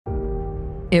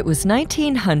It was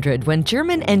 1900 when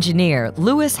German engineer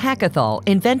Louis Hackathal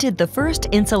invented the first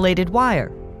insulated wire,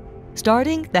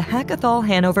 starting the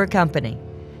Hackathal-Hanover Company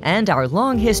and our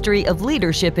long history of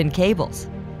leadership in cables.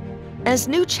 As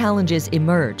new challenges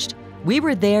emerged, we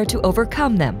were there to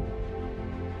overcome them.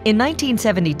 In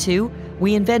 1972,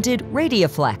 we invented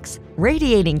RADIAFLEX,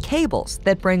 radiating cables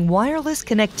that bring wireless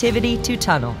connectivity to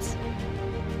tunnels.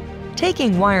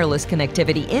 Taking wireless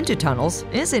connectivity into tunnels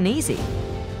isn't easy.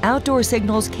 Outdoor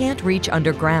signals can't reach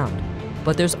underground,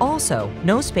 but there's also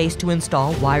no space to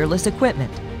install wireless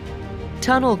equipment.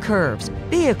 Tunnel curves,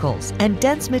 vehicles, and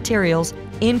dense materials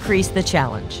increase the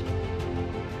challenge.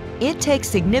 It takes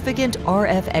significant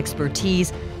RF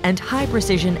expertise and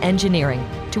high-precision engineering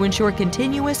to ensure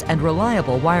continuous and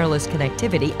reliable wireless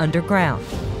connectivity underground.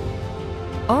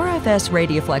 RFS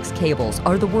RADIAFLEX cables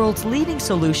are the world's leading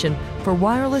solution for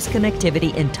wireless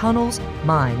connectivity in tunnels,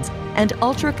 mines, and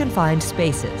ultra-confined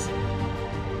spaces.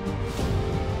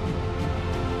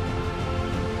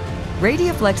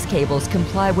 RADIAFLEX cables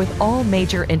comply with all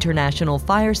major international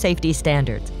fire safety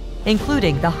standards,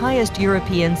 including the highest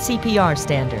European CPR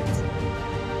standards.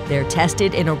 They're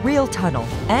tested in a real tunnel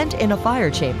and in a fire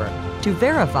chamber to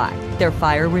verify their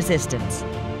fire resistance.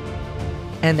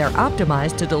 And they're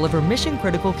optimized to deliver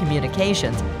mission-critical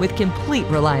communications with complete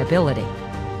reliability.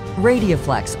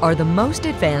 RADIAFLEX are the most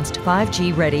advanced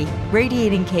 5G-ready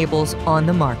radiating cables on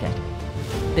the market.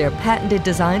 Their patented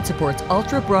design supports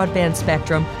ultra-broadband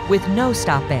spectrum with no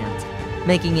stop bands,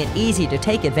 making it easy to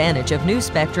take advantage of new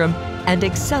spectrum and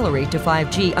accelerate to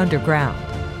 5G underground.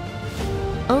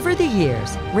 Over the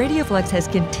years, RADIAFLEX has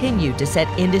continued to set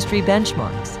industry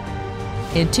benchmarks.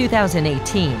 In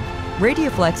 2018,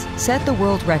 RADIAFLEX set the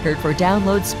world record for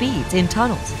download speeds in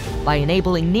tunnels by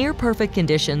enabling near-perfect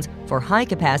conditions for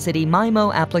high-capacity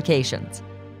MIMO applications.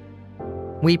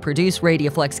 We produce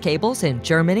RADIAFLEX cables in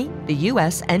Germany, the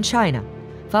US, and China,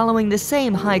 following the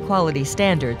same high-quality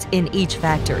standards in each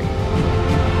factory.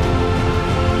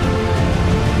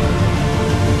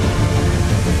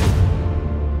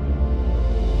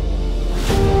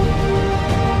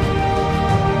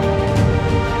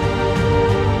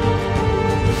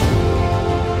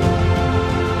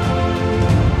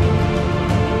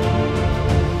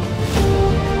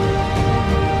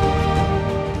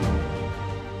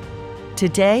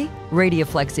 Today,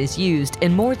 RADIAFLEX is used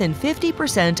in more than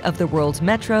 50% of the world's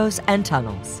metros and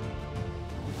tunnels.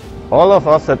 All of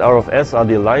us at RFS are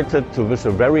delighted to wish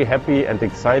a very happy and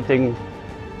exciting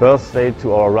birthday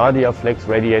to our RADIAFLEX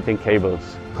radiating cables.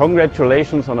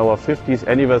 Congratulations on our 50th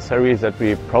anniversary that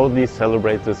we proudly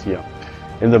celebrate this year.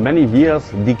 In the many years,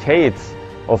 decades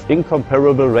of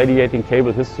incomparable radiating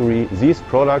cable history, these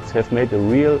products have made a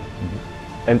real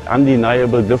and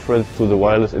undeniable difference to the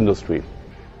wireless industry.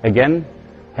 Again,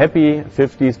 happy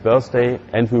 50th birthday,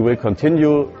 and we will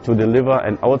continue to deliver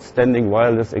an outstanding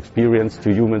wireless experience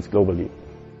to humans globally.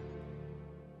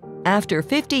 After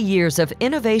 50 years of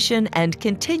innovation and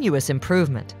continuous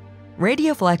improvement,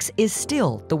 RADIAFLEX is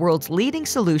still the world's leading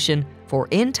solution for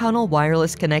in-tunnel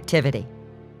wireless connectivity.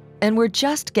 And we're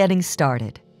just getting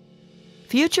started.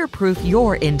 Future-proof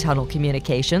your in-tunnel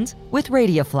communications with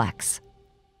RADIAFLEX.